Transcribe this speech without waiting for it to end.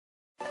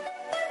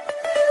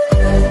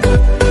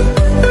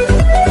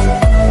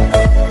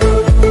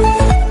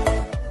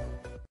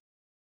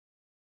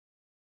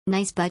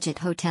Nice budget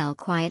hotel,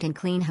 quiet and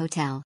clean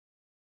hotel.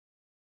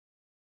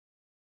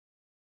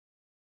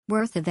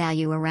 Worth the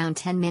value, around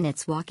 10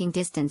 minutes walking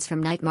distance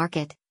from night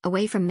market,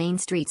 away from main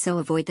street, so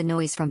avoid the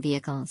noise from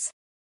vehicles.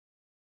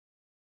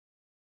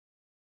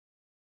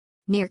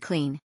 Near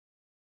clean.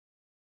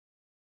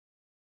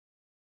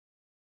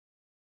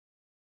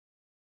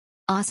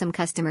 Awesome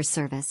customer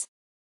service.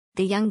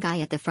 The young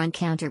guy at the front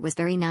counter was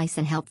very nice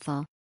and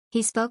helpful.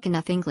 He spoke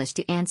enough English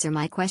to answer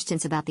my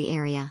questions about the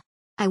area.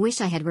 I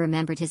wish I had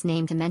remembered his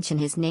name to mention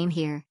his name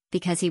here,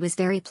 because he was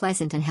very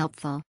pleasant and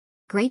helpful.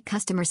 Great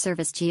customer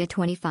service. Jia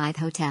 25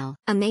 Hotel.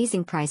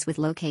 Amazing price with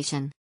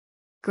location.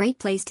 Great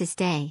place to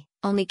stay,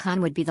 only con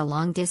would be the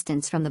long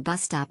distance from the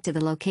bus stop to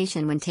the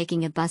location when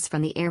taking a bus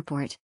from the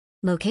airport.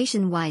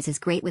 Location-wise is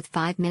great with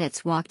 5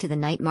 minutes walk to the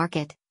night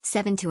market,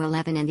 7 to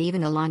 11, and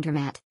even a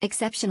laundromat.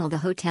 Exceptional. The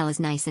hotel is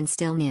nice and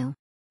still new.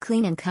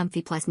 Clean and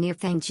comfy, plus near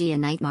Feng Jia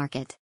night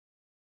market.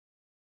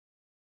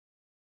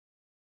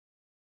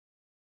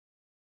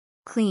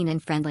 Clean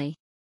and friendly.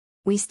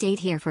 We stayed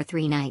here for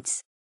 3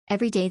 nights.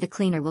 Every day the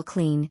cleaner will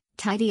clean,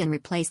 tidy and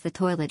replace the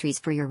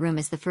toiletries for your room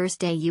as the first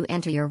day you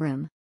enter your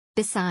room.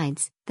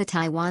 Besides, the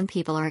Taiwan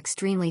people are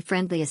extremely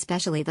friendly,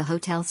 especially the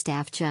hotel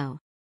staff Joe.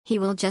 He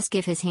will just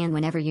give his hand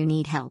whenever you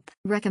need help.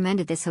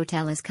 Recommended. This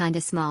hotel is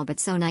kinda small but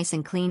so nice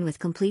and clean with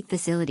complete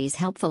facilities,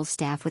 helpful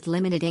staff with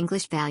limited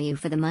English, value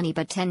for the money,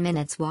 but 10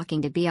 minutes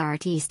walking to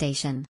BRT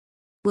station.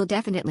 Will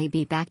definitely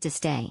be back to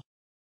stay.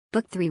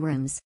 Booked 3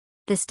 rooms.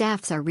 The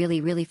staffs are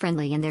really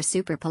friendly and they're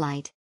super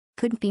polite.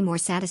 Couldn't be more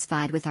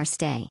satisfied with our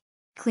stay.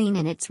 Clean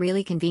and it's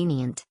really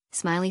convenient,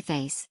 smiley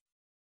face.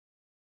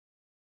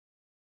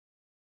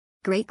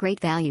 Great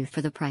value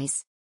for the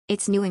price.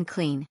 It's new and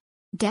clean.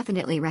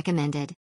 Definitely recommended.